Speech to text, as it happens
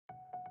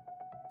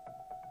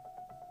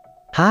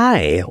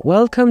Hi,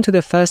 welcome to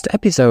the first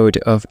episode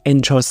of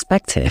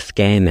Introspective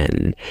Gay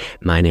Men.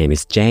 My name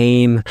is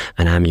James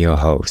and I'm your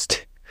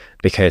host.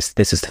 Because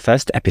this is the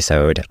first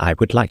episode, I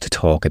would like to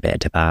talk a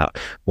bit about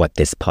what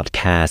this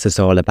podcast is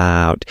all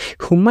about,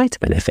 who might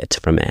benefit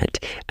from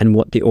it, and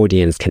what the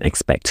audience can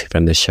expect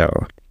from the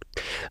show.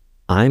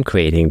 I'm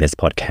creating this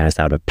podcast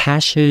out of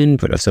passion,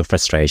 but also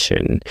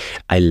frustration.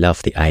 I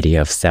love the idea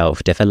of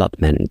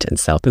self-development and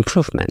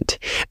self-improvement.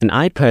 And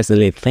I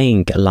personally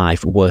think a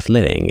life worth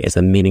living is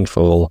a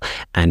meaningful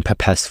and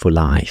purposeful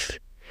life.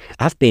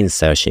 I've been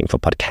searching for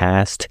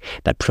podcasts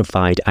that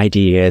provide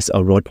ideas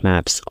or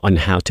roadmaps on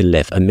how to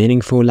live a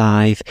meaningful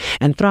life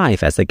and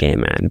thrive as a gay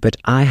man, but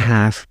I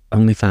have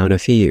only found a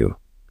few.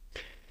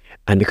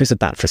 And because of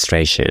that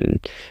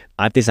frustration,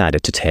 I've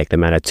decided to take the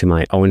matter to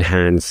my own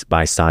hands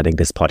by starting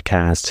this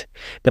podcast.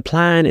 The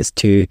plan is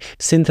to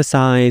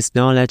synthesize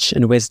knowledge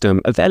and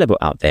wisdom available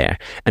out there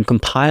and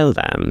compile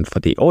them for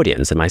the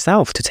audience and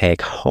myself to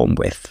take home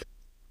with.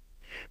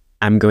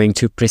 I'm going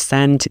to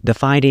present the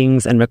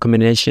findings and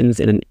recommendations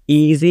in an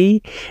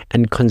easy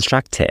and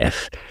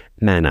constructive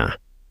manner.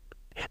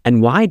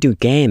 And why do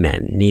gay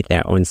men need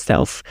their own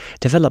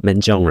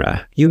self-development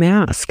genre, you may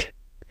ask?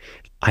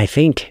 I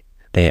think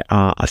there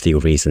are a few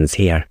reasons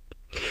here.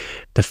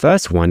 The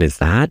first one is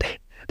that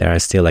there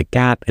is still a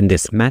gap in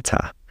this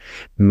matter.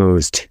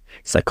 Most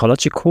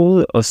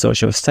psychological or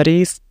social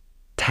studies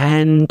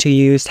tend to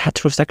use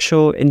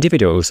heterosexual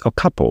individuals or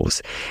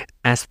couples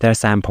as their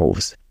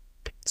samples.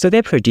 So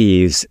they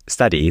produce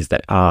studies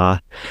that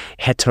are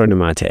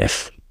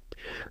heteronormative.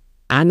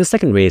 And the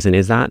second reason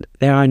is that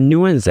there are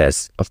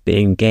nuances of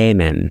being gay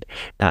men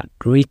that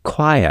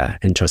require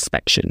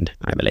introspection,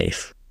 I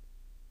believe.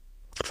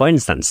 For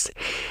instance,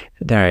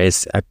 there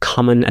is a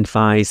common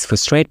advice for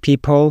straight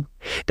people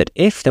that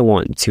if they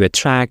want to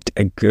attract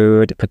a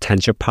good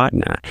potential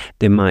partner,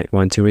 they might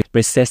want to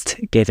resist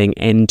giving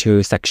in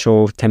to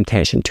sexual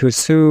temptation too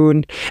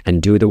soon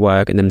and do the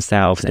work in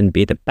themselves and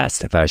be the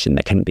best version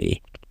they can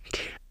be.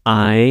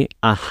 I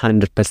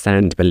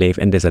 100% believe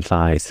in this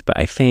advice, but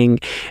I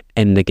think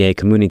in the gay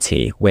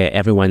community where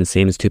everyone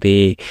seems to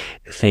be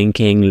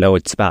thinking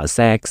loads about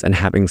sex and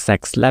having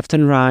sex left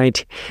and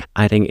right,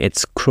 I think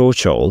it's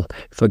crucial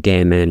for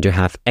gay men to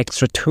have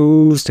extra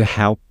tools to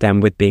help them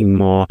with being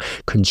more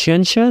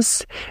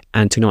conscientious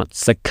and to not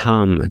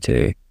succumb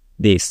to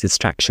these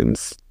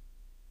distractions.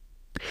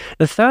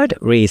 The third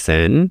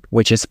reason,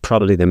 which is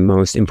probably the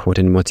most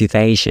important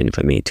motivation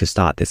for me to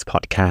start this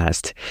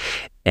podcast,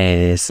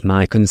 is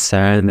my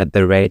concern that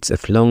the rates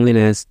of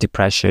loneliness,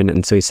 depression,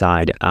 and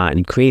suicide are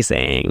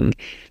increasing,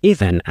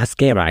 even as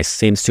gay rights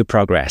seems to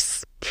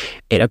progress.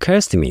 It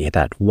occurs to me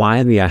that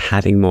while we are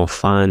having more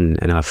fun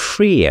and are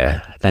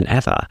freer than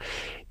ever,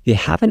 we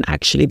haven't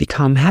actually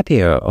become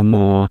happier or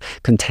more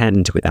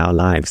content with our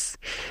lives.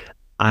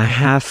 I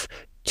have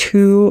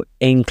two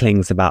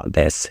inklings about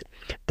this.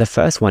 The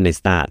first one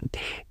is that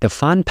the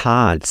fun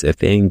parts of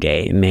being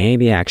gay may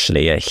be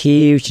actually a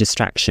huge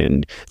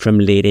distraction from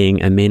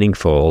leading a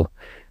meaningful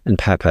and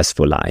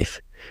purposeful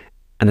life.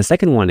 And the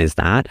second one is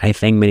that I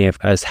think many of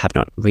us have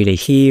not really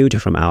healed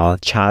from our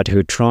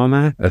childhood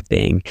trauma of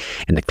being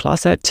in the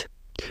closet,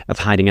 of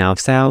hiding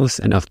ourselves,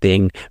 and of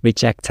being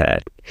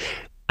rejected.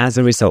 As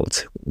a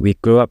result, we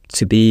grew up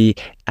to be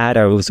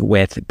adults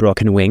with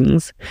broken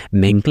wings,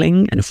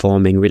 mingling and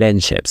forming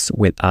relationships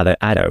with other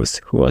adults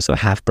who also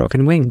have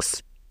broken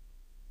wings.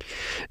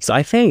 So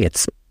I think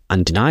it's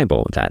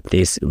undeniable that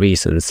these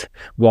reasons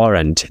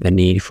warrant the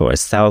need for a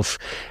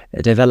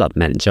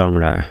self-development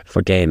genre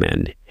for gay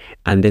men.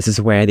 And this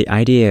is where the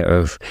idea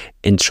of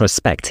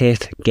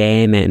Introspective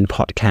Gay Men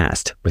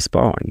podcast was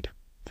born.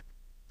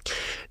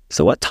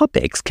 So what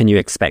topics can you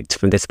expect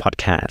from this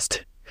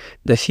podcast?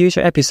 The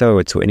future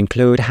episodes will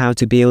include how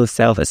to build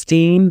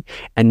self-esteem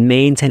and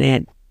maintain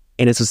it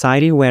in a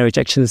society where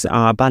rejections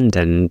are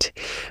abundant.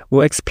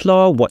 We'll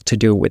explore what to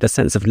do with a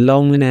sense of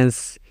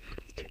loneliness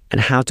and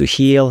how to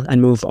heal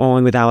and move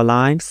on with our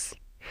lives.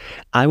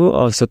 I will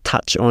also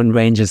touch on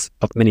ranges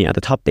of many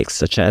other topics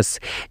such as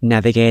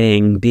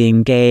navigating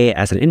being gay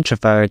as an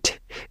introvert,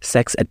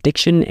 sex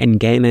addiction in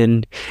gay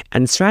men,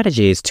 and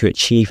strategies to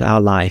achieve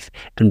our life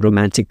and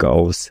romantic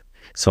goals,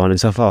 so on and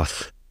so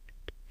forth.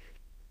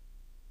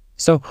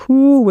 So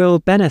who will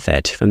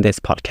benefit from this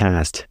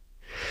podcast?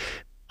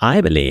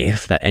 I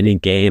believe that any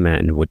gay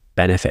man would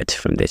benefit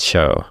from this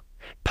show,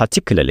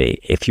 particularly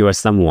if you are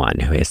someone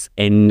who is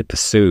in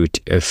pursuit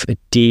of a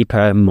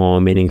deeper, more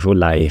meaningful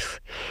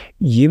life.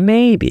 You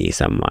may be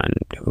someone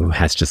who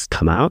has just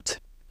come out,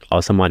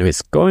 or someone who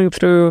is going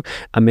through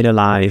a middle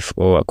life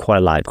or a quarter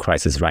life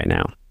crisis right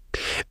now.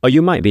 Or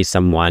you might be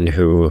someone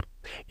who,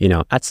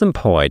 at some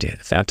point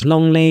felt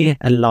lonely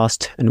and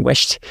lost and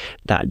wished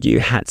that you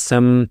had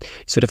some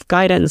sort of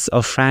guidance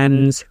or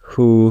friends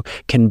who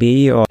can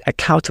be your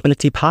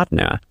accountability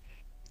partner.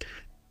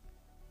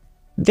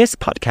 This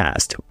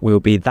podcast will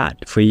be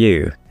that for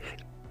you.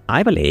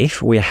 I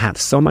believe we have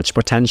so much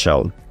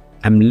potential.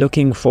 I'm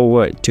looking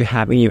forward to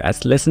having you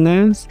as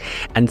listeners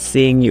and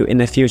seeing you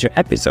in a future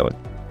episode.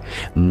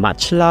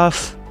 Much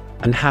love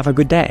and have a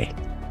good day.